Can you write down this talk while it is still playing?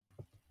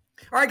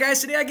All right,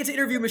 guys, today I get to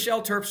interview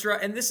Michelle Terpstra,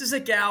 and this is a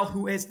gal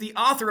who is the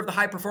author of the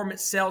High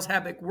Performance Sales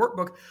Habit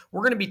Workbook.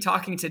 We're going to be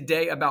talking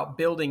today about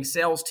building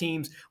sales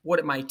teams, what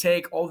it might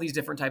take, all these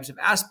different types of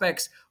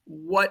aspects,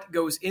 what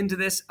goes into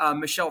this.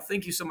 Michelle,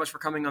 thank you so much for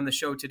coming on the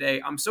show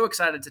today. I'm so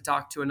excited to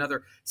talk to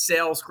another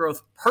sales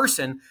growth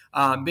person.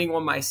 Being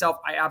one myself,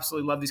 I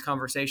absolutely love these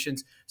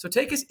conversations. So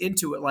take us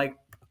into it. Like,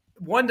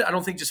 one, I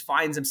don't think just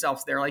finds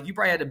himself there. Like, you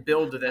probably had to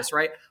build to this,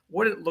 right?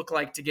 What did it look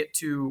like to get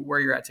to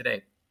where you're at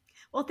today?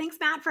 Well, thanks,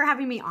 Matt, for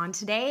having me on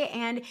today.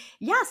 And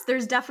yes,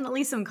 there's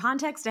definitely some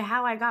context to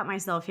how I got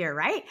myself here,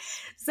 right?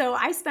 So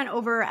I spent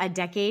over a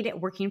decade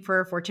working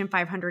for Fortune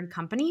 500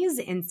 companies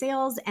in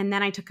sales, and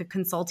then I took a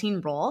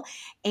consulting role.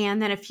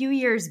 And then a few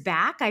years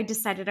back, I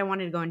decided I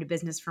wanted to go into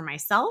business for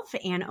myself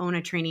and own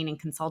a training and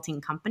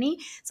consulting company.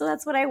 So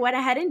that's what I went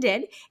ahead and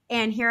did.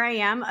 And here I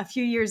am a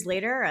few years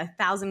later,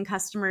 1,000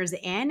 customers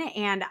in,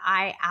 and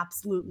I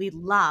absolutely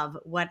love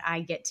what I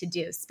get to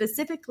do,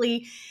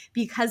 specifically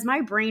because my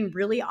brain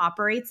really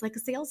operates like a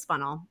sales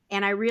funnel.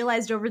 And I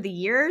realized over the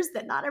years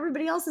that not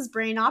everybody else's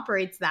brain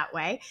operates that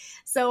way.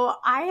 So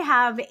I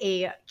have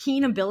a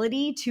keen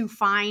ability to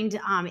find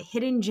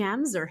hidden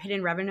gems or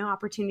hidden revenue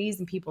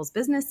opportunities in people's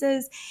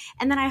businesses.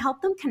 And then I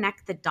help them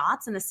connect the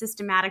dots in a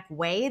systematic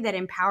way that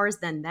empowers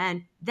them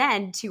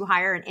then to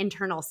hire an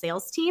internal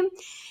sales team.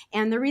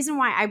 And the reason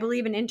why I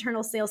believe in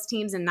internal sales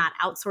teams and not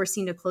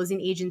outsourcing to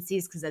closing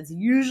agencies, because that's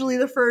usually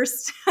the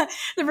first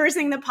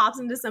thing that pops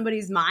into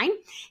somebody's mind,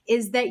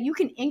 is that you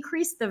can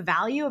increase the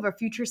value of a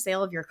future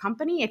sale of your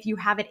company if you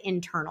have it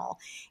internal.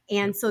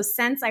 And so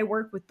since I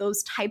work with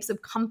those types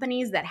of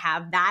companies that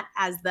have that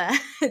as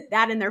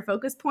that in their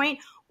focus point,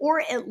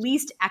 or at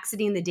least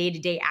exiting the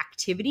day-to-day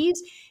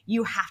activities,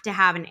 you have to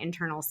have an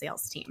internal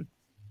sales team.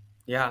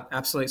 Yeah,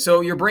 absolutely. So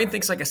your brain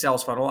thinks like a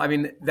sales funnel. I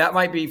mean, that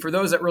might be, for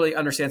those that really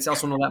understand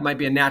sales funnel, that might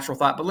be a natural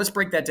thought, but let's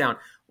break that down.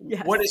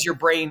 Yes. What does your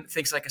brain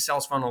thinks like a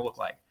sales funnel look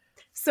like?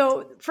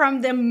 So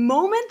from the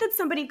moment that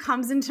somebody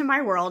comes into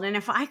my world, and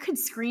if I could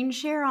screen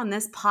share on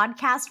this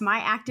podcast, my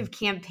active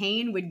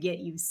campaign would get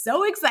you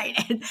so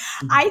excited.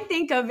 I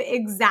think of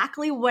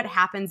exactly what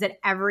happens at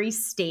every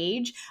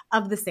stage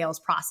of the sales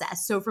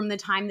process. So from the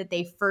time that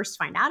they first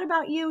find out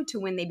about you to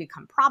when they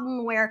become problem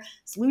aware,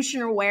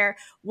 solution aware,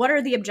 what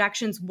are the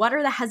objections? What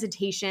are the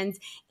hesitations?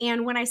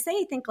 And when I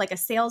say think like a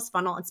sales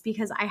funnel, it's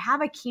because I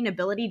have a keen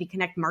ability to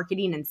connect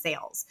marketing and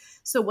sales.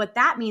 So what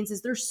that means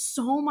is there's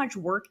so much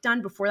work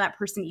done before that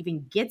person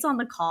even gets on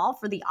the call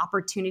for the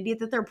opportunity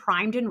that they're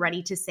primed and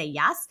ready to say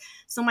yes.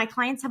 So my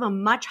clients have a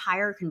much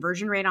higher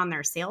conversion rate on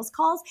their sales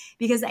calls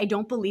because I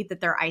don't believe that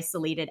they're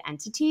isolated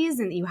entities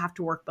and that you have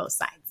to work both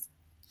sides.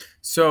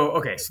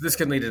 So this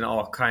can lead into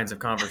all kinds of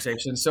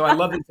conversations. So I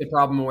love that you say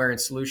problem aware and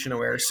solution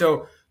aware.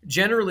 So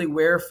generally,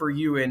 where for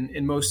you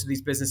in most of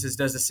these businesses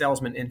does the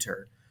salesman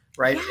enter,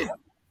 right?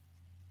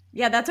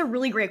 Yeah, that's a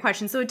really great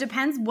question. So it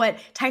depends what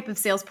type of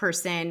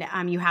salesperson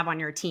you have on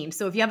your team.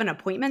 So if you have an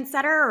appointment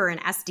setter or an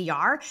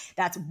SDR,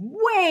 that's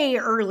way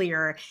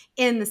earlier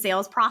in the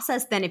sales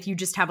process than if you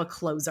just have a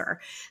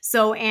closer.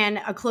 So, and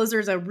a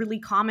closer is a really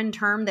common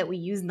term that we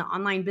use in the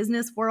online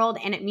business world.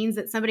 And it means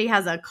that somebody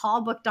has a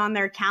call booked on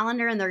their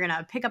calendar and they're going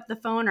to pick up the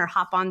phone or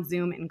hop on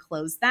Zoom and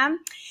close them.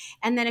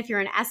 And then if you're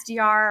an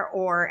SDR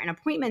or an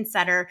appointment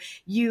setter,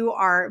 you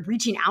are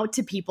reaching out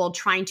to people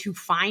trying to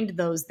find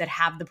those that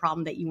have the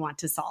problem that you want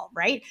to solve.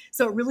 Right?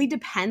 So it really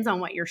depends on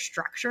what your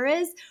structure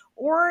is.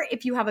 Or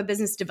if you have a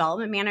business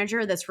development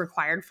manager that's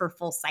required for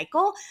full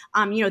cycle,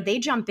 they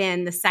jump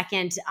in the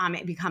second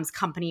it becomes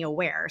company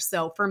aware.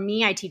 So for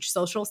me, I teach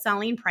social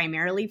selling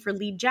primarily for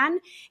lead gen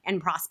and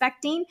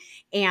prospecting.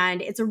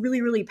 And it's a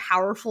really, really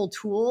powerful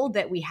tool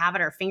that we have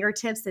at our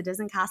fingertips that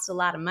doesn't cost a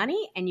lot of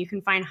money. And you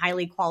can find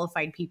highly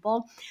qualified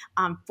people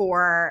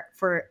to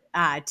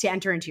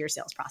enter into your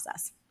sales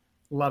process.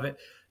 Love it.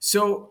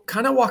 So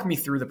kind of walk me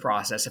through the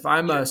process. If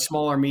I'm a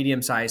small or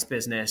medium-sized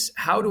business,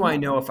 how do I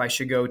know if I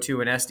should go to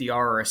an SDR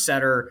or a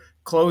setter,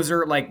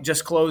 closer, like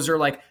just closer?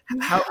 Like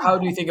how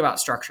do you think about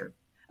structure?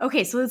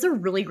 Okay, so that's a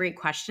really great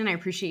question. I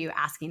appreciate you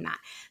asking that.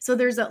 So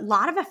there's a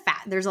lot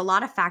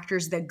of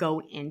factors that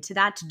go into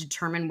that to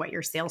determine what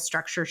your sales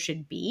structure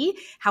should be.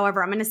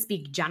 However, I'm going to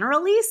speak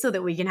generally so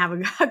that we can have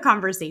a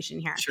conversation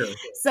here. Sure.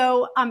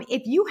 So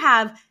if you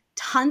have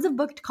tons of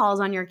booked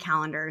calls on your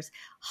calendars,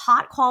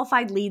 hot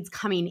qualified leads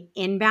coming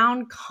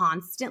inbound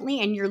constantly,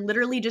 and you're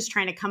literally just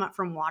trying to come up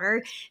from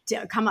water,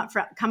 to come up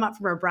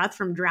from a breath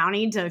from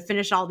drowning to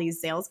finish all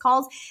these sales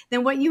calls,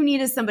 then what you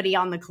need is somebody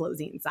on the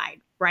closing side,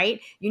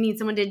 right? You need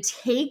someone to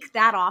take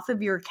that off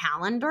of your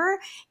calendar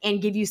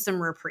and give you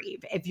some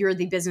reprieve if you're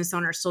the business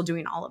owner still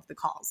doing all of the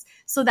calls.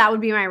 So that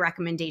would be my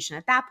recommendation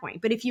at that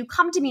point. But if you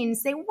come to me and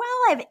say, well,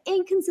 I have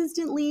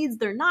inconsistent leads,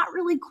 they're not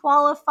really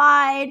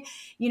qualified,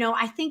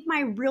 I think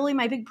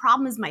my big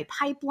problem is my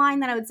pipeline,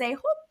 then I would say,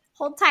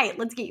 hold tight.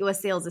 Let's get you a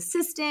sales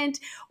assistant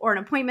or an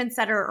appointment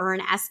setter or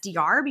an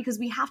SDR, because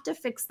we have to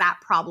fix that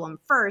problem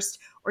first,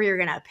 or you're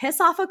going to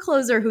piss off a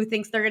closer who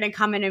thinks they're going to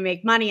come in and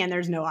make money and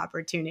there's no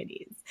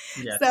opportunities.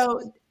 Yes.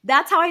 So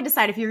that's how I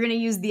decide if you're going to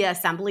use the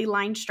assembly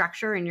line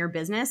structure in your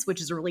business,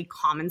 which is a really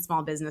common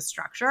small business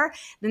structure,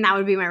 then that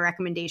would be my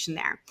recommendation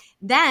there.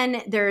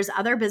 Then there's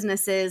other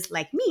businesses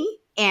like me,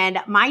 and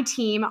my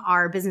team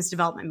are business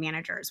development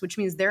managers, which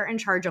means they're in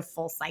charge of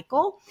full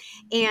cycle.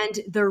 And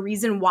the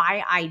reason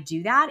why I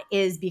do that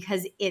is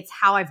because it's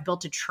how I've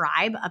built a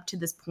tribe up to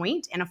this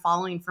point and a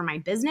following for my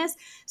business.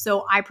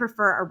 So I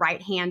prefer a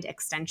right-hand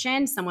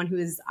extension, someone who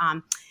is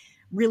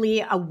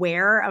really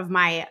aware of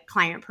my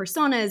client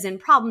personas and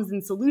problems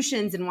and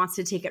solutions and wants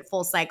to take it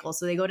full cycle.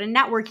 So they go to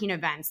networking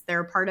events.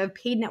 They're part of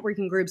paid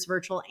networking groups,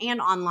 virtual and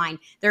online.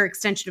 They're an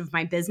extension of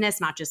my business,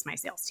 not just my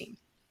sales team.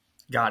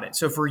 Got it.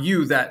 So for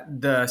you,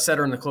 that the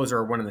setter and the closer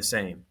are one and the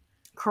same.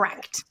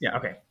 Correct. Yeah.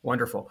 Okay.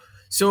 Wonderful.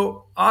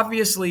 So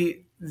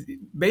obviously,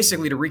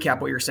 basically to recap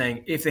what you're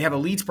saying, if they have a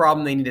leads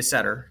problem, they need a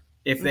setter.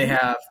 If they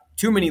have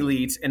too many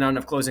leads and not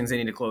enough closings, they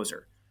need a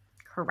closer.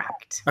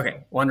 Correct.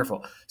 Okay.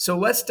 Wonderful. So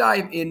let's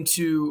dive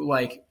into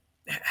like,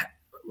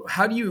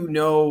 how do you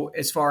know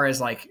as far as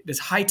like, does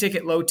high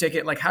ticket, low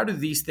ticket, like how do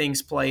these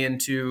things play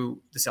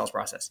into the sales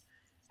process?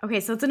 Okay,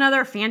 so it's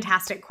another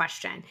fantastic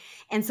question.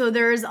 And so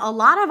there's a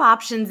lot of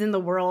options in the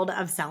world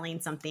of selling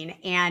something.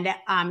 And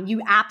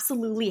you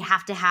absolutely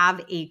have to have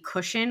a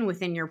cushion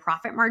within your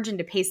profit margin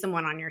to pay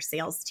someone on your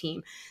sales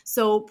team.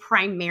 So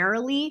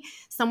primarily,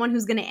 someone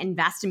who's going to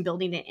invest in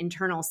building an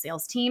internal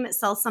sales team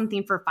sells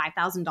something for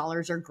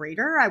 $5,000 or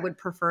greater. I would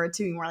prefer it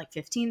to be more like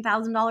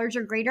 $15,000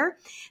 or greater.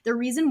 The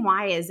reason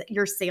why is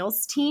your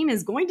sales team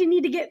is going to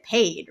need to get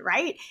paid,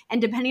 right? And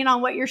depending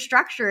on what your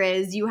structure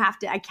is, you have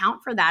to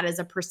account for that as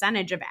a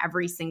percentage of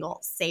every single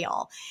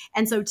sale.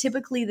 And so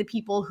typically the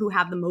people who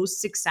have the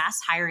most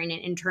success hiring an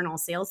internal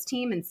sales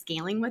team and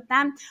scaling with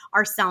them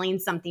are selling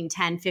something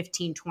 $10,000,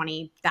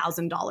 $15,000,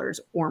 $20,000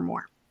 or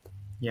more.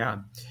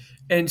 Yeah.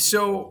 And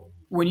so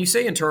when you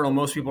say internal,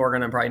 most people are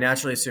going to probably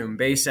naturally assume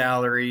base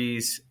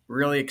salaries,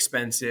 really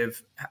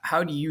expensive.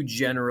 How do you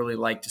generally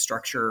like to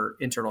structure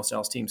internal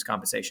sales teams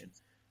compensation?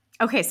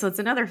 Okay, so it's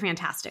another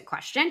fantastic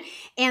question.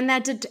 And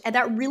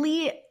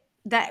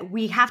that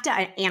we have to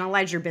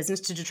analyze your business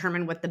to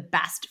determine what the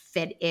best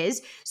fit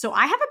is. So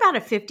I have about a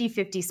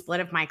 50-50 split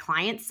of my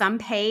clients. Some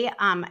pay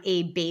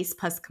a base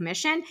plus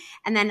commission,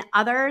 and then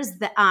others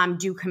that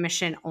do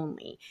commission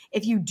only.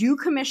 If you do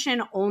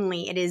commission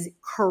only, it is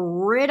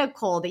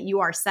critical that you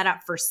are set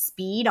up for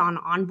speed on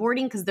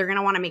onboarding, because they're going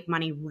to want to make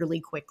money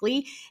really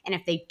quickly. And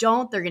if they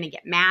don't, they're going to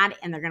get mad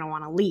and they're going to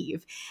want to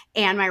leave.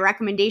 And my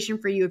recommendation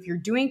for you, if you're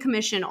doing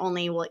commission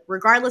only, well,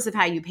 regardless of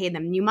how you pay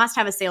them, you must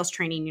have a sales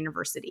training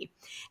university.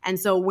 And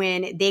so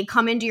when they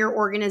come into your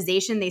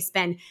organization, they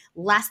spend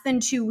less than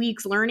 2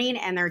 weeks learning,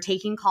 and they're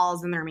taking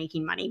calls and they're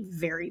making money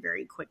very,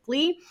 very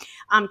quickly.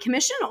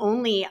 Commission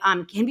only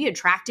can be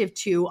attractive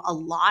to a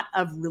lot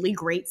of really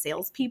great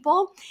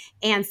salespeople.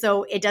 And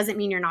so it doesn't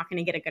mean you're not going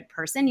to get a good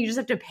person. You just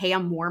have to pay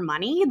them more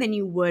money than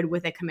you would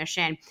with a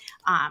commission,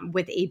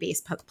 with a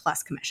base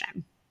plus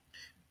commission.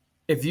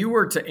 If you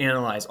were to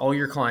analyze all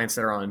your clients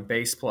that are on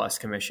base plus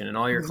commission and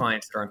all your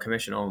clients that are on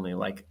commission only,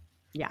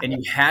 and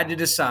you had to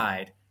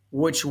decide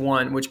which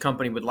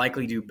company would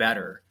likely do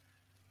better,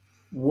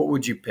 what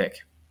would you pick?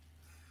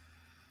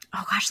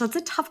 Oh gosh, that's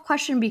a tough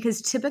question,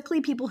 because typically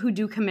people who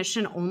do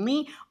commission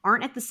only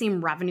aren't at the same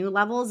revenue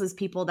levels as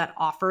people that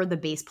offer the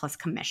base plus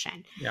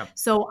commission. Yeah.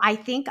 So I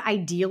think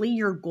ideally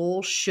your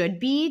goal should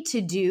be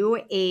to do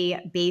a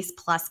base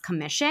plus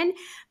commission,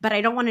 but I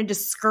don't want to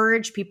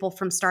discourage people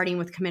from starting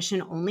with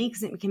commission only,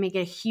 because it can make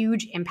a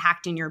huge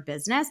impact in your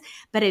business.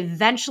 But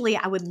eventually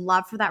I would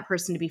love for that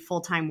person to be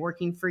full-time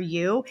working for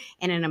you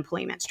in an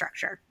employment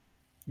structure.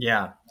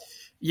 Yeah.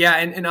 Yeah.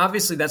 And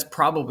obviously that's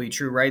probably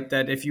true, right?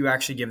 That if you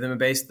actually give them a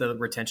base, the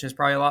retention is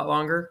probably a lot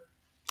longer.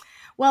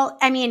 Well,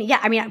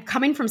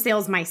 coming from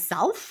sales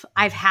myself,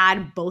 I've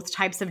had both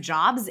types of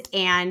jobs,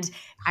 and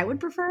I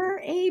would prefer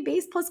a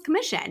base plus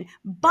commission.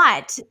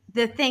 But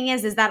the thing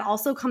is that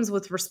also comes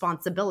with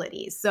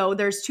responsibilities. So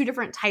there's two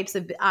different types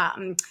of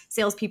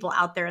salespeople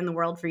out there in the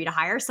world for you to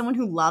hire. Someone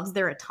who loves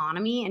their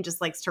autonomy and just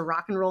likes to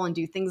rock and roll and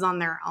do things on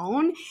their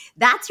own.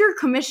 That's your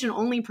commission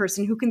only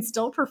person who can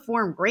still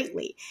perform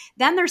greatly.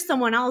 Then there's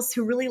someone else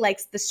who really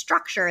likes the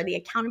structure, the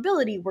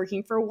accountability,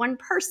 working for one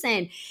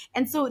person.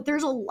 And so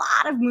there's a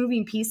lot of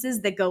moving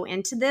pieces that go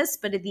into this.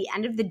 But at the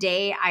end of the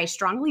day, I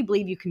strongly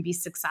believe you can be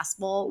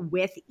successful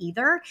with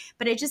either.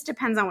 But it just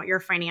depends on what your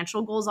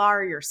financial goals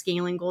are, your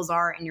scaling goals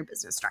are, and your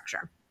business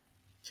structure.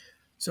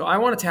 So I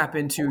want to tap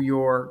into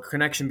your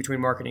connection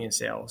between marketing and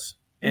sales.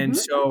 And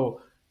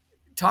so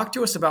talk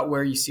to us about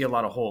where you see a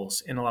lot of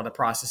holes in a lot of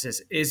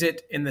processes. Is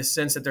it in the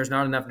sense that there's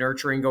not enough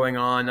nurturing going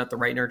on, not the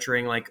right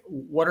nurturing? Like,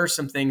 what are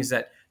some things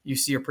that you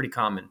see are pretty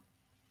common?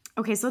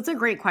 Okay, so it's a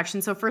great question.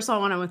 So first of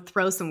all, I want to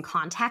throw some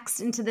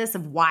context into this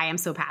of why I'm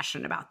so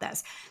passionate about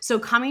this. So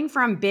coming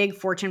from big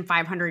Fortune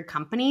 500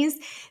 companies,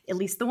 at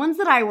least the ones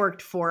that I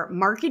worked for,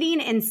 marketing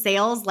and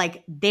sales,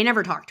 like they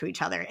never talk to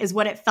each other is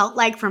what it felt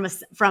like from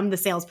the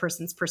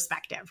salesperson's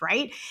perspective,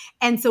 right?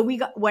 And so we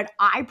got what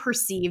I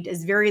perceived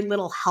as very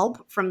little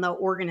help from the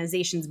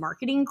organization's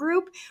marketing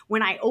group.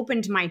 When I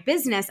opened my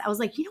business, I was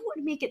like, you know what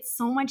would make it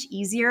so much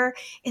easier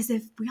is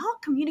if we all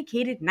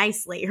communicated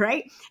nicely,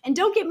 right? And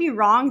don't get me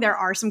wrong, there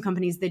are some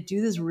companies that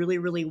do this really,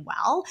 really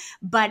well.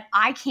 But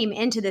I came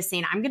into this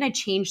saying, I'm going to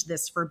change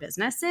this for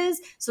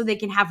businesses so they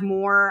can have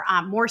more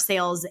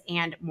sales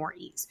and more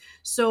ease.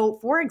 So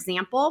for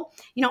example,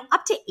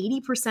 up to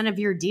 80% of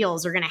your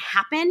deals are going to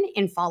happen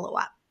in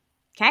follow-up.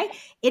 Okay.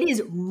 It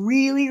is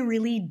really,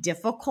 really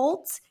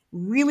difficult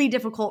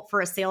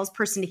for a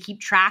salesperson to keep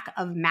track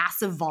of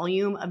massive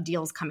volume of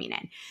deals coming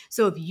in.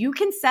 So if you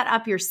can set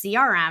up your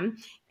CRM,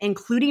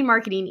 including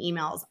marketing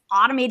emails,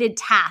 automated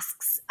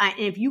tasks, and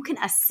if you can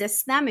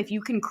assist them, if you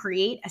can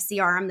create a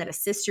CRM that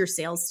assists your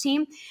sales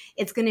team,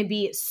 it's going to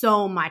be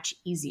so much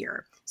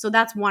easier. So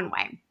that's one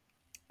way.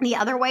 The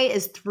other way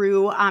is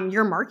through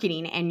your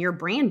marketing and your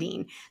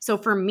branding. So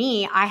for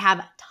me, I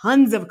have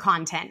tons of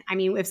content. I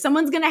mean, if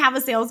someone's going to have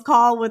a sales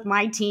call with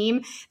my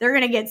team, they're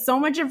going to get so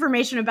much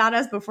information about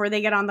us before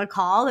they get on the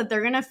call that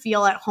they're going to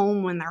feel at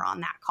home when they're on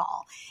that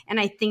call.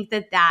 And I think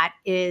that that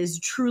is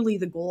truly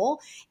the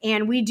goal.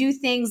 And we do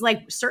things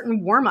like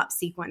certain warm-up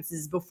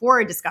sequences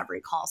before a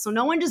discovery call. So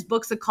no one just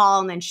books a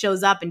call and then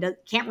shows up and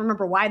can't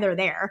remember why they're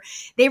there.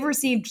 They've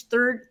received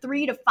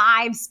 3 to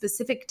 5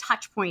 specific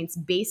touch points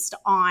based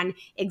on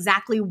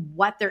exactly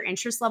what their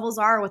interest levels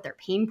are, what their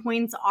pain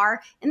points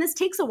are. And this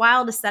takes a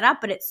while to set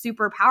up, but it's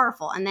super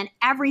powerful. And then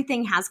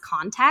everything has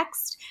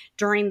context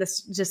during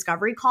this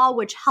discovery call,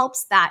 which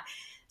helps that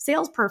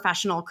sales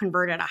professional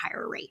convert at a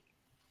higher rate.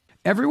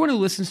 Everyone who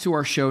listens to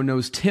our show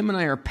knows Tim and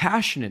I are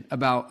passionate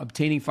about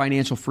obtaining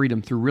financial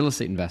freedom through real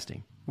estate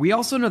investing. We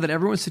also know that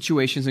everyone's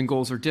situations and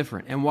goals are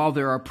different. And while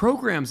there are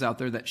programs out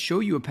there that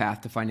show you a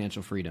path to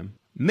financial freedom,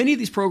 many of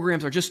these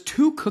programs are just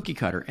too cookie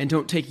cutter and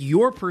don't take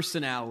your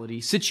personality,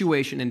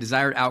 situation, and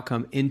desired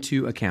outcome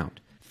into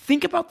account.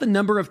 Think about the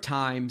number of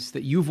times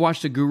that you've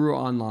watched a guru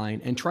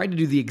online and tried to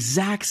do the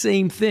exact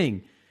same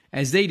thing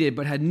as they did,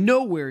 but had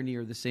nowhere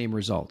near the same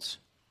results.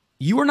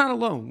 You are not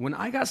alone. When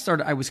I got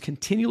started, I was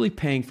continually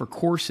paying for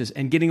courses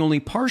and getting only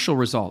partial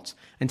results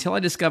until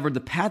I discovered the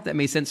path that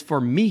made sense for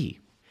me.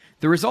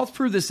 The results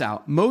prove this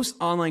out. Most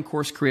online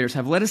course creators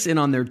have let us in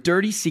on their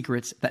dirty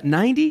secrets that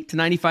 90 to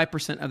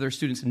 95% of their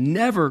students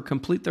never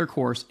complete their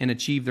course and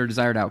achieve their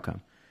desired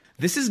outcome.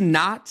 This is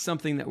not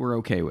something that we're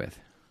okay with.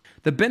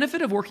 The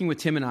benefit of working with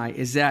Tim and I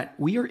is that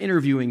we are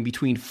interviewing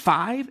between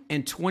 5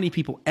 and 20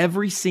 people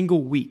every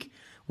single week.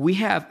 We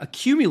have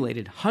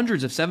accumulated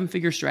hundreds of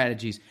 7-figure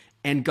strategies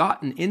and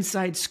gotten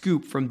inside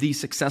scoop from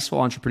these successful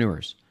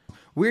entrepreneurs.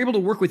 We're able to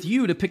work with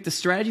you to pick the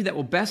strategy that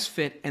will best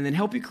fit and then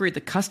help you create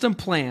the custom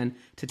plan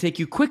to take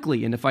you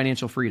quickly into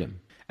financial freedom.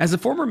 As a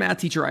former math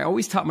teacher, I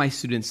always taught my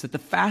students that the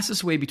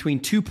fastest way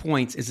between 2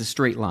 points is a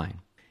straight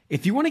line.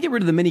 If you want to get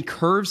rid of the many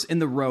curves in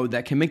the road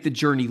that can make the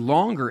journey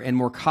longer and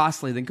more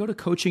costly, then go to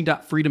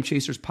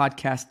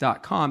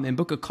coaching.freedomchaserspodcast.com and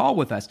book a call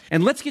with us,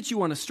 and let's get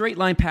you on a straight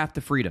line path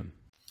to freedom.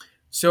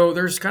 So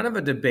there's kind of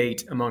a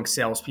debate among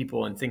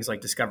salespeople and things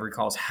like discovery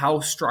calls. How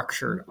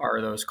structured are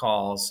those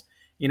calls?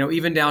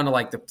 Even down to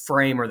like the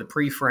frame or the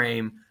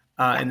pre-frame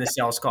in the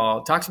sales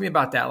call. Talk to me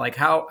about that. Like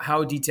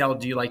how detailed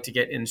do you like to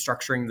get in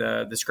structuring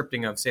the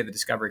scripting of, say, the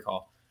discovery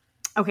call?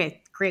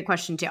 Okay, great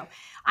question too.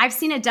 I've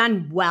seen it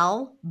done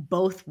well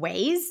both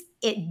ways.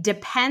 It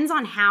depends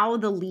on how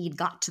the lead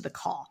got to the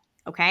call.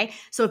 Okay.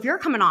 So if you're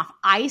coming off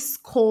ice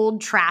cold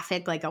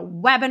traffic, like a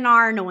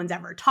webinar, no one's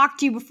ever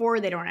talked to you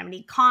before, they don't have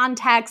any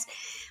context,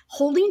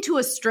 holding to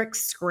a strict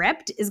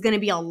script is going to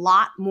be a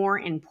lot more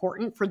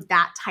important for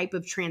that type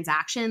of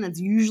transaction. That's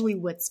usually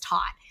what's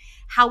taught.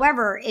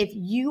 However, if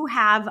you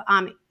have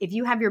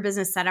your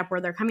business set up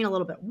where they're coming a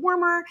little bit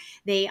warmer,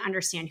 they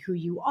understand who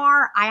you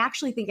are, I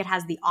actually think it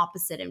has the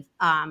opposite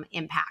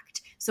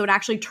impact. So it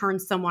actually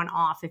turns someone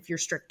off if you're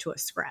strict to a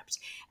script.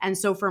 And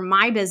so for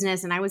my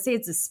business, and I would say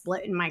it's a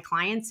split in my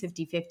clients,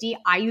 50-50,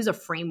 I use a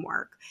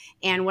framework.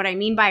 And what I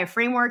mean by a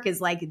framework is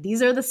like,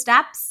 these are the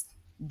steps.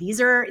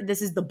 This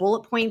is the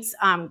bullet point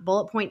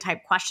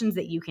type questions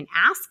that you can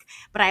ask,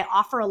 but I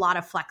offer a lot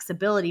of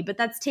flexibility, but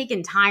that's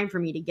taken time for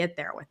me to get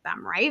there with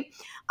them, right?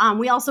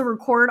 We also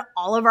record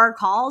all of our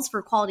calls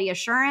for quality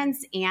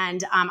assurance,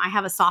 and I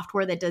have a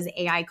software that does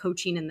AI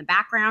coaching in the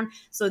background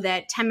so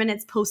that 10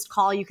 minutes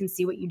post-call, you can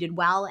see what you did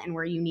well and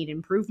where you need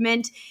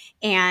improvement.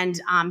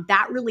 And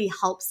that really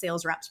helps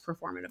sales reps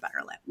perform at a better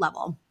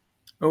level.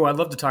 Oh, I'd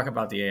love to talk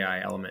about the AI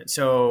element.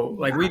 So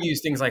like we've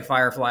used things like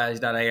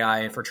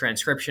fireflies.ai for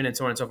transcription and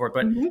so on and so forth,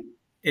 but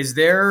is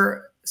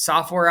there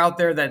software out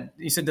there that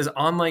you said does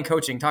online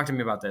coaching. Talk to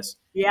me about this.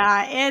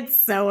 Yeah, it's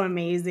so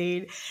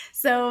amazing.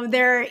 So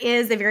there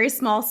is a very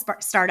small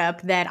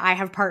startup that I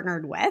have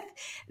partnered with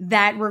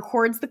that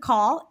records the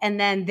call, and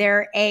then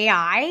their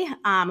AI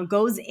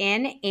goes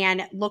in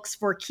and looks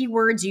for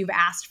keywords you've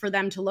asked for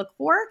them to look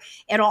for.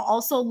 It'll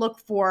also look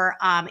for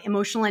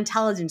emotional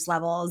intelligence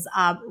levels,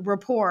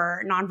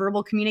 rapport,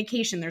 nonverbal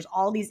communication. There's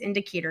all these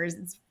indicators.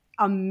 It's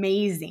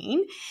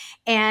amazing.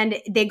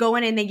 And they go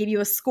in and they give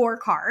you a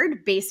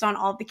scorecard based on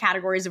all the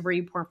categories of where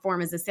you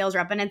perform as a sales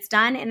rep. And it's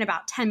done in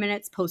about 10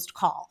 minutes post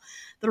call.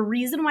 The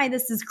reason why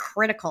this is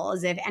critical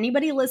is if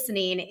anybody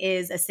listening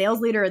is a sales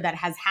leader that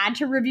has had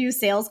to review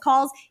sales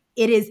calls,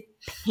 it is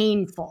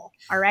painful.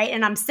 All right.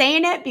 And I'm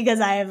saying it because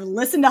I have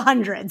listened to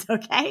hundreds.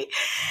 Okay.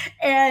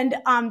 And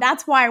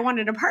that's why I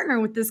wanted to partner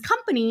with this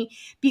company,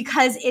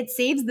 because it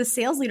saves the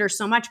sales leader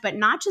so much, but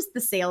not just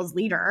the sales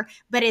leader,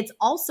 but it's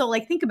also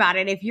like, think about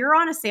it. If you're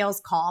on a sales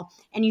call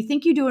and you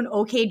think you do an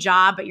okay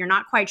job, but you're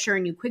not quite sure,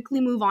 and you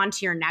quickly move on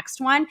to your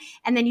next one,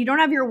 and then you don't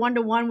have your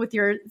one-to-one with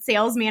your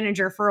sales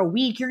manager for a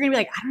week, you're going to be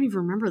like, I don't even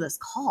remember this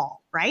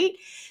call. Right.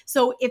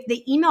 So if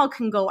the email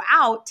can go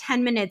out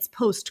 10 minutes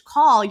post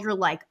call, you're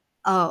like,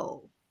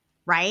 oh,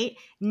 right?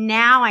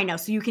 Now I know.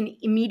 So you can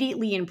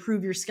immediately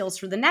improve your skills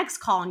for the next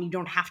call and you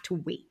don't have to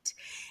wait.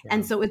 Yeah.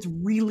 And so it's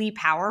really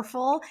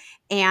powerful.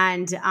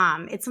 And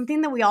it's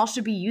something that we all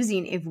should be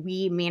using if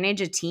we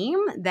manage a team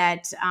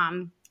that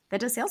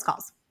does sales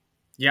calls.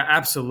 Yeah,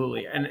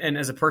 absolutely. And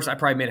as a person, I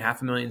probably made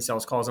 500,000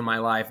 sales calls in my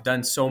life,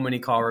 done so many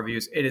call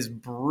reviews. It is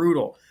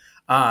brutal.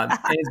 And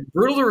it's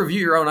brutal to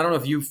review your own. I don't know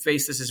if you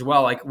face this as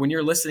well. Like when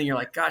you're listening, you're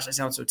like, gosh, I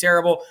sound so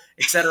terrible,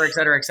 et cetera, et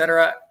cetera, et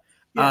cetera.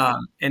 Yeah.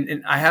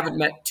 And I haven't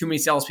met too many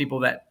salespeople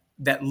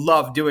that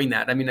love doing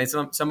that. I mean,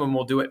 some of them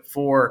will do it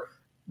for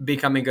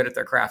becoming good at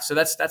their craft. So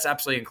that's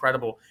absolutely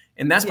incredible.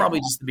 And that's probably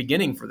just the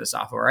beginning for the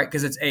software, right?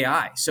 Because it's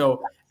AI.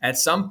 So at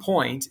some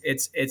point,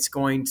 it's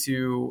going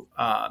to.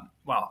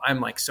 I'm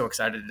like so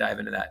excited to dive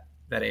into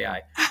that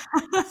AI.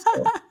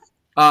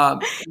 So,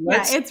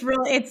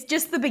 it's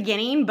just the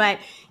beginning, but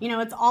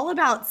it's all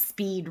about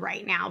speed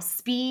right now,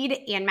 speed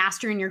and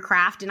mastering your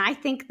craft. And I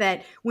think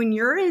that when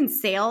you're in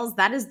sales,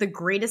 that is the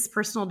greatest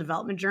personal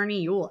development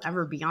journey you will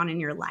ever be on in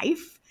your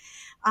life.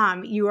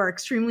 You are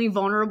extremely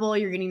vulnerable.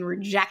 You're getting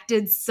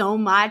rejected so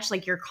much.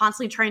 Like you're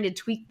constantly trying to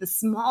tweak the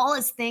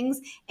smallest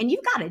things, and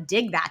you've got to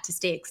dig that to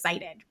stay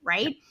excited,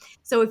 right?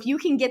 So if you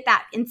can get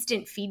that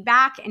instant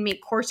feedback and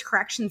make course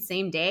correction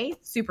same day,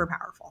 super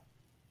powerful.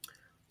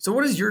 So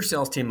what does your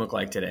sales team look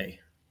like today?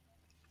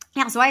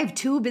 Yeah, so I have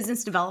 2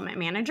 business development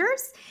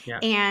managers,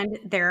 and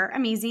they're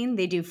amazing.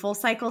 They do full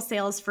cycle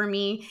sales for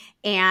me.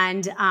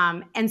 And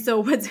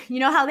so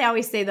how they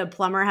always say the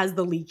plumber has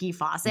the leaky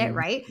faucet,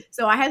 right?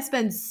 So I have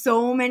spent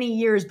so many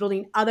years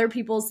building other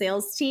people's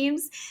sales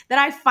teams that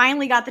I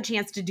finally got the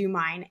chance to do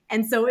mine.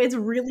 And so it's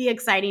really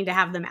exciting to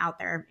have them out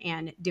there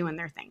and doing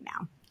their thing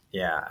now.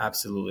 Yeah,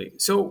 absolutely.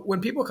 So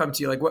when people come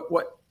to you, like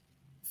what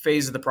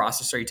phase of the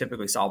process are you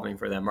typically solving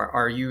for them?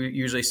 Are you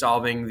usually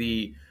solving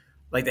they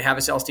have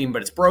a sales team,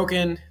 but it's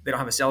broken, they don't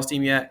have a sales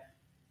team yet?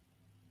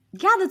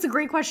 Yeah, that's a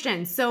great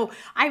question. So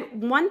I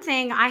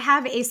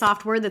have a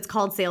software that's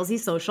called Salesy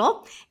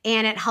Social,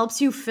 and it helps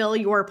you fill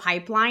your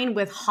pipeline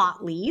with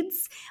hot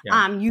leads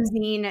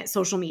using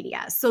social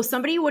media. So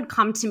somebody would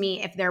come to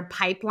me if their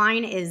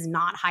pipeline is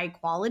not high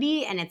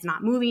quality and it's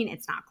not moving,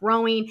 it's not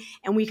growing,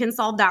 and we can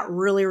solve that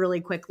really, really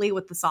quickly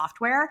with the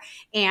software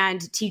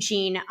and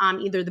teaching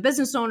either the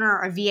business owner,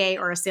 a VA,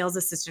 or a sales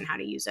assistant how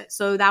to use it.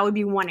 So that would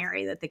be one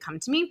area that they come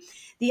to me.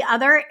 The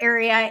other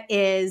area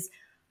is,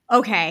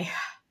 okay,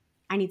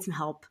 I need some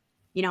help.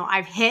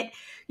 I've hit,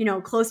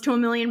 close to $1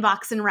 million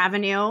in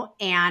revenue,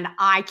 and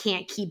I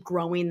can't keep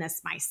growing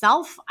this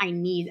myself. I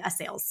need a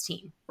sales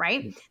team,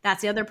 right? Mm-hmm.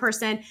 That's the other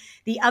person.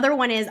 The other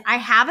one is I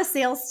have a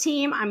sales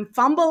team. I'm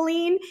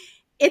fumbling.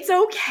 It's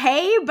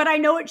okay, but I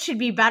know it should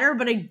be better,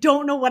 but I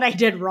don't know what I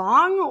did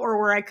wrong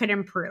or where I could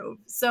improve.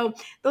 So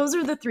those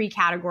are the 3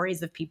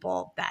 categories of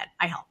people that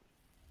I help.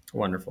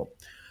 Wonderful.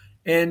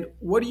 And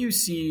what do you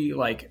see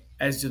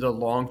as to the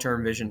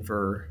long-term vision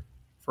for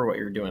what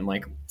you're doing,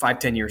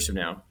 5-10 years from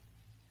now?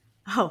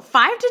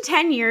 5 to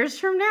 10 years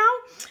from now?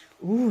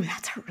 Ooh,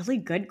 that's a really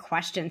good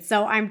question.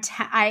 So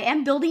I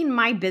am building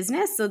my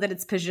business so that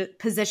it's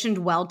positioned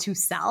well to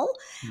sell,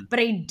 but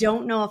I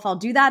don't know if I'll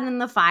do that in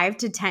the 5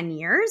 to 10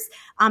 years.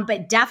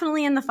 But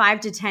definitely in the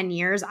 5 to 10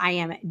 years, I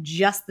am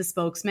just the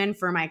spokesman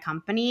for my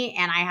company,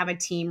 and I have a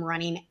team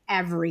running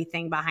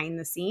everything behind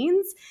the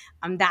scenes.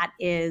 That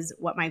is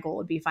what my goal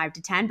would be, 5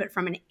 to 10. But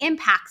from an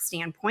impact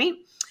standpoint,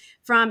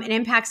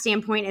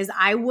 is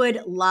I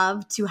would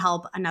love to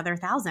help another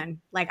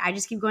 1,000. I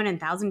just keep going in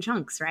 1,000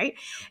 chunks, right?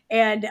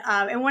 And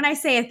when I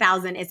say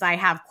 1,000, it's I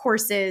have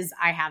courses,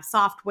 I have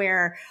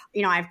software,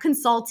 I have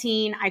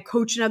consulting, I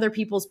coach in other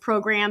people's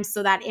programs.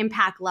 So that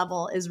impact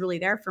level is really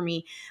there for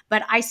me.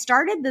 But I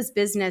started this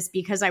business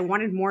because I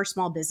wanted more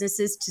small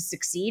businesses to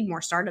succeed,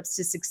 more startups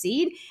to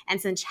succeed.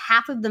 And since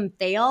half of them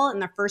fail in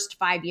the first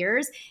 5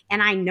 years,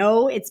 and I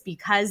know it's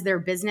because their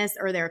business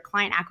or their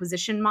client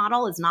acquisition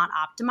model is not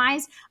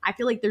optimized, I feel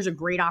feel like there's a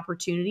great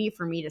opportunity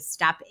for me to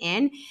step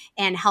in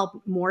and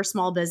help more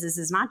small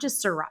businesses not just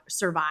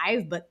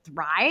survive, but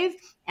thrive.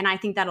 And I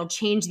think that'll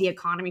change the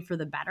economy for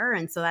the better.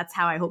 And so that's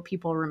how I hope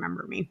people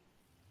remember me.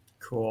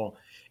 Cool.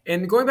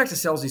 And going back to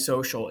Salesy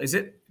Social, is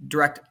it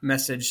direct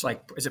message?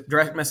 Like, is it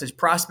direct message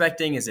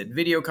prospecting? Is it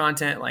video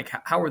content? Like,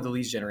 how are the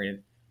leads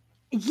generated?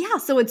 Yeah,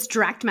 so it's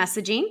direct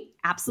messaging,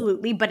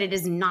 absolutely, but it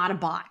is not a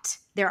bot.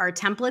 There are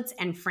templates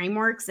and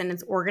frameworks, and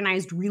it's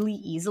organized really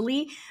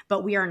easily,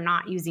 but we are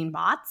not using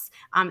bots.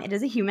 It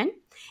is a human,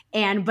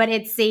 but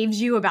it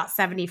saves you about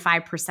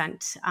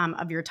 75%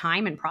 of your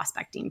time in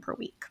prospecting per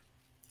week.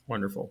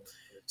 Wonderful.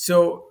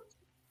 So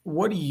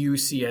what do you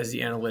see as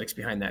the analytics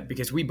behind that?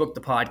 Because we booked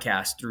the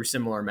podcast through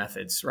similar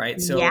methods, right?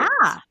 So yeah.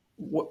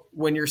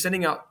 When you're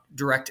sending out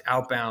direct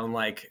outbound,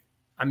 like,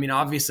 I mean,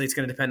 obviously it's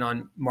going to depend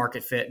on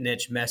market fit,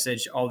 niche,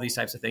 message, all these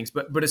types of things.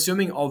 But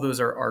assuming all those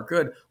are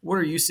good, what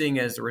are you seeing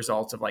as the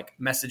results of like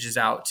messages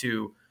out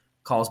to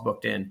calls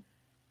booked in?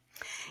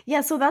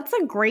 Yeah, so that's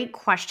a great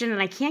question.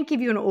 And I can't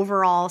give you an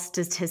overall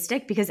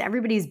statistic because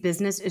everybody's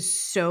business is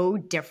so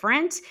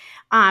different.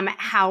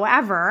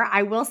 However,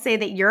 I will say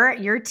that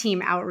your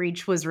team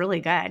outreach was really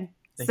good.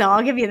 So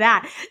I'll give you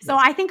that. So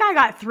I think I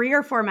got 3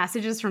 or 4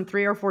 messages from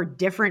 3 or 4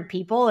 different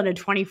people in a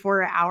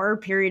 24-hour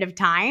period of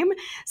time.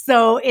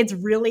 So it's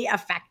really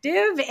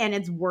effective and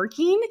it's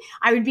working.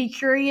 I would be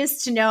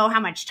curious to know how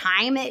much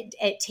time it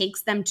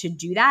takes them to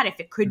do that, if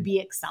it could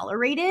be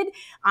accelerated.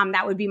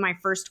 That would be my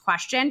first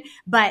question.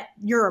 But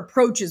your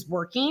approach is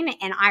working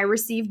and I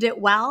received it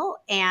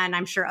well, and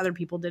I'm sure other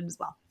people did as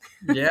well.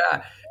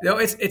 Yeah, no,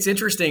 it's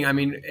interesting. I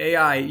mean,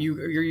 AI,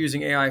 you're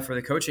using AI for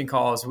the coaching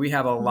calls. We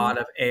have a lot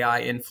of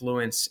AI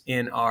influence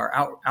in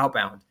our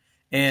outbound,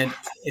 and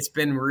it's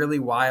been really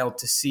wild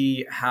to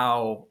see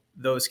how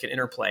those can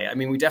interplay. I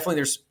mean, we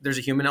definitely there's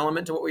a human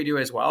element to what we do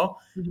as well,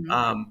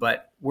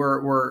 but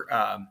we're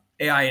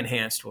AI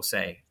enhanced, we'll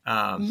say.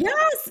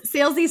 Yes,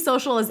 Salesy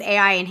Social is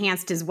AI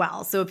enhanced as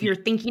well. So if you're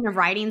thinking of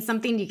writing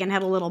something, you can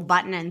hit a little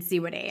button and see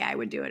what AI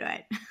would do to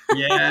it.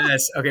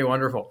 Yes. Okay.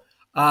 Wonderful.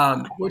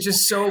 Which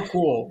is so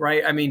cool,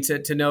 right? I mean,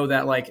 to know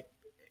that like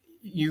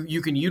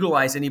you can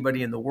utilize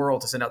anybody in the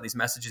world to send out these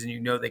messages,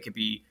 and they could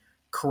be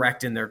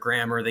correct in their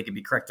grammar, they could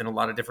be correct in a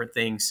lot of different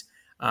things.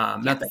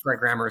 Not that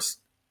correct grammar is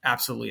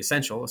absolutely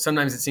essential.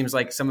 Sometimes it seems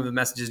like some of the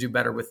messages do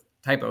better with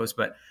typos,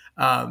 but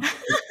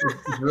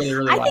it's really,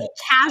 really. I think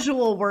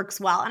casual works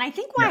well. And I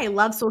think why I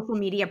love social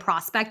media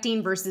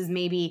prospecting versus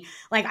maybe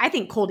like, I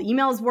think cold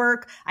emails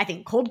work. I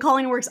think cold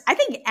calling works. I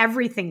think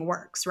everything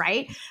works,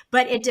 right?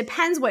 But it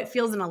depends what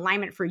feels in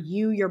alignment for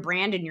you, your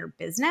brand, and your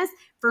business.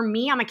 For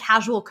me, I'm a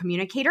casual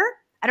communicator.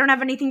 I don't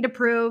have anything to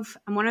prove.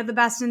 I'm one of the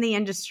best in the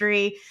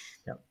industry.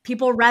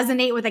 People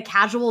resonate with a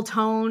casual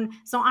tone.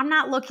 So I'm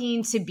not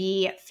looking to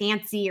be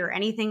fancy or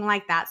anything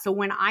like that. So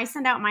when I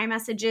send out my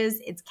messages,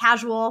 it's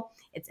casual,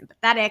 it's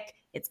empathetic,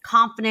 it's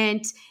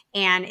confident,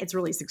 and it's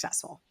really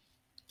successful.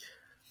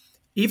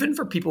 Even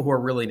for people who are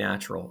really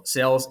natural,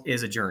 sales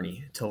is a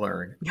journey to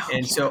learn.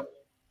 So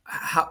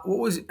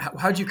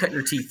how'd you cut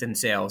your teeth in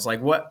sales? Like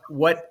what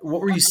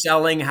were you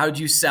selling? How'd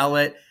you sell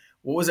it?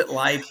 What was it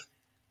like?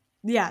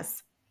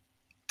 Yes.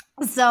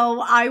 So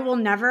I will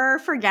never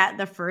forget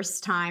the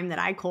first time that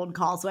I cold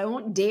called. So I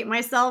won't date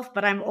myself,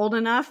 but I'm old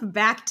enough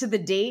back to the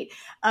date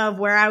of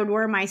where I would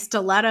wear my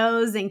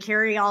stilettos and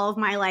carry all of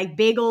my like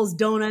bagels,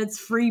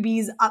 donuts,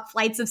 freebies up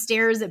flights of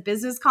stairs at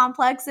business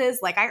complexes.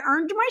 Like I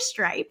earned my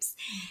stripes.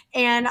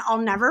 And I'll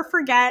never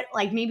forget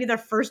like maybe the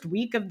first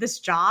week of this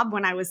job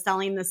when I was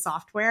selling the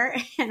software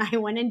and I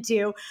went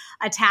into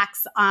a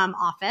tax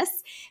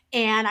office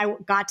and I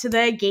got to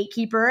the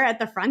gatekeeper at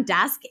the front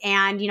desk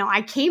and,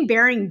 I came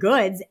bearing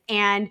goods.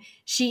 And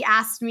she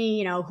asked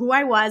me, who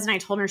I was. And I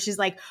told her, she's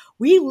like,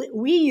 we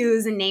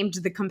use and named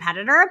the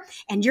competitor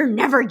and you're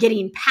never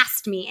getting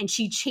past me. And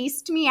she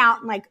chased me out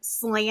and like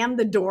slammed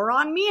the door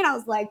on me. And I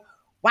was like,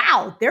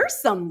 wow, there's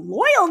some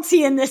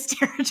loyalty in this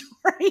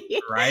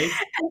territory. Right.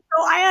 And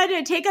so I had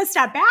to take a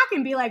step back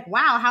and be like,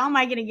 wow, how am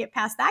I going to get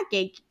past that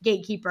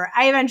gatekeeper?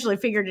 I eventually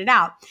figured it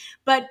out.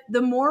 But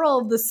the moral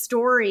of the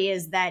story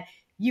is that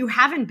you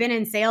haven't been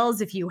in sales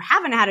if you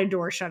haven't had a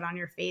door shut on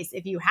your face,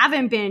 if you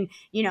haven't been,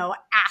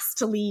 asked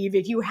to leave,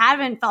 if you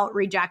haven't felt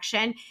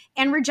rejection.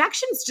 And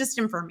rejection is just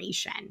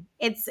information.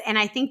 And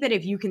I think that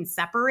if you can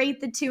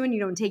separate the two and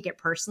you don't take it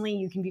personally,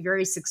 you can be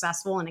very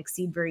successful and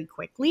exceed very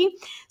quickly.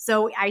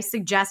 So I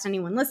suggest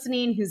anyone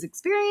listening who's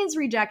experienced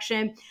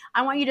rejection,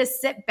 I want you to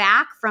sit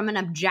back from an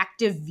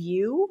objective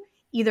view,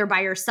 either by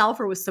yourself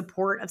or with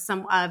support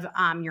of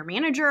your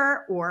manager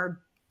or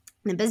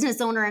the business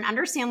owner, and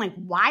understand like,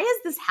 why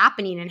is this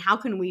happening and how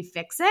can we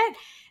fix it?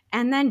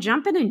 And then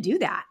jump in and do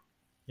that.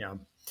 Yeah.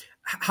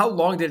 How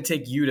long did it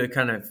take you to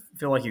kind of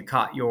feel like you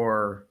caught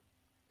your,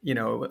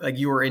 like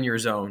you were in your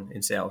zone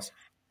in sales?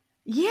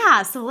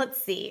 Yeah. So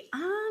let's see.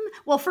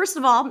 Well, first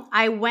of all,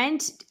 I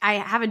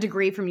have a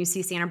degree from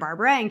UC Santa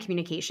Barbara in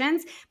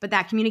communications, but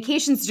that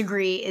communications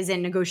degree is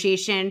in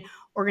negotiation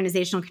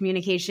organizational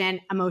communication,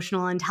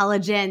 emotional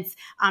intelligence,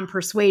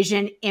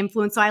 persuasion,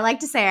 influence. So I like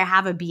to say I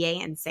have a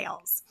BA in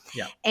sales.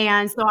 Yeah.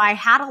 And so I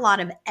had a lot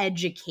of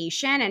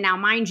education. And now,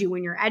 mind you,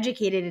 when you're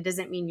educated, it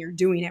doesn't mean you're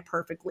doing it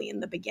perfectly in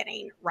the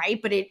beginning,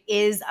 right? But it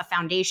is a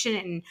foundation.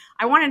 And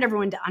I wanted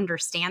everyone to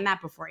understand that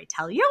before I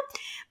tell you.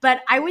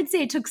 But I would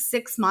say it took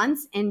 6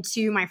 months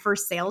into my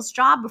first sales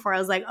job before I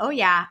was like, oh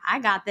yeah, I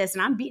got this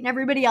and I'm beating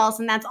everybody else.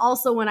 And that's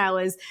also when I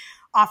was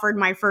offered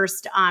my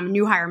first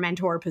new hire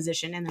mentor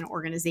position in an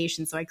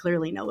organization. So I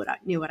clearly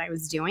knew what I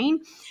was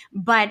doing.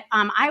 But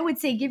I would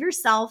say give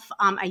yourself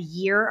a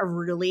year of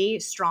really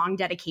strong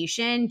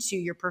dedication to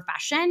your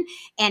profession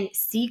and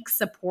seek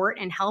support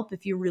and help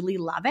if you really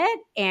love it.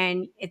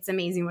 And it's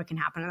amazing what can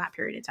happen in that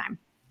period of time.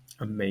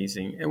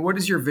 Amazing. And what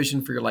is your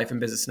vision for your life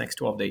and business next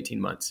 12 to 18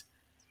 months?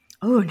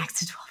 Oh, next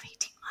to 12,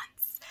 18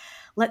 months.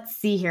 Let's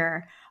see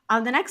here.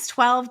 The next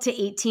 12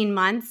 to 18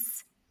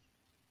 months,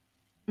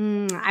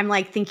 I'm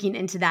like thinking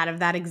into that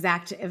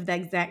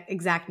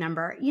exact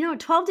number.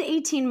 12 to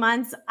 18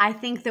 months, I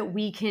think that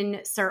we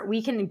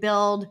can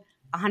build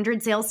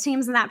 100 sales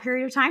teams in that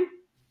period of time.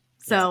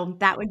 So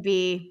that would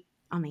be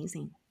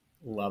amazing.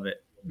 Love it.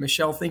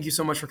 Michelle, thank you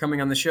so much for coming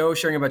on the show,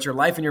 sharing about your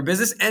life and your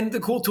business and the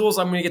cool tools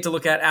I'm going to get to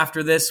look at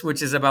after this,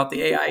 which is about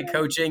the AI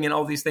coaching and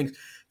all these things.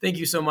 Thank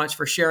you so much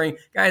for sharing.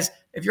 Guys,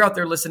 if you're out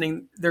there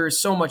listening, there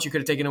is so much you could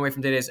have taken away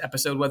from today's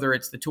episode, whether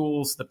it's the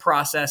tools, the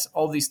process,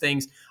 all these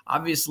things.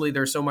 Obviously,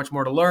 there's so much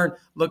more to learn.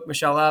 Look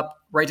Michelle up,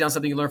 write down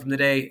something you learned from the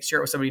day, share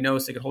it with somebody who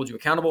knows they can hold you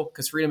accountable,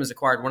 because freedom is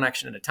acquired one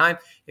action at a time.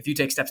 If you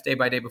take steps day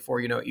by day before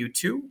you know it, you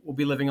too will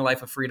be living a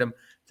life of freedom.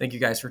 Thank you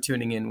guys for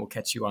tuning in. We'll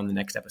catch you on the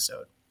next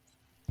episode.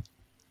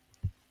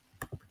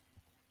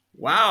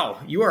 Wow,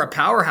 you are a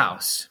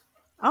powerhouse.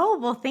 Oh,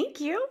 well, thank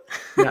you.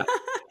 Yeah.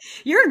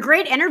 You're a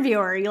great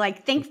interviewer. You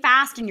think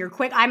fast and you're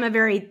quick. I'm a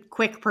very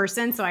quick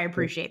person, so I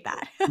appreciate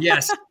that.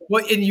 Yes.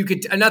 Well, and you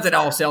could, not that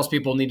all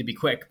salespeople need to be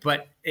quick,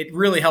 but it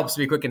really helps to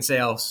be quick in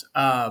sales.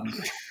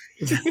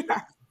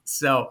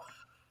 So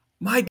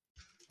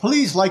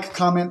please like,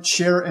 comment,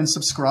 share, and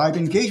subscribe.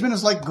 Engagement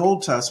is like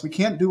gold to us. We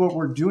can't do what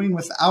we're doing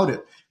without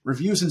it.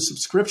 Reviews and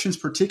subscriptions,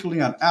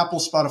 particularly on Apple,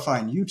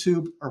 Spotify, and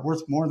YouTube, are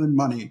worth more than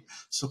money.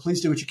 So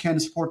please do what you can to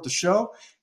support the show.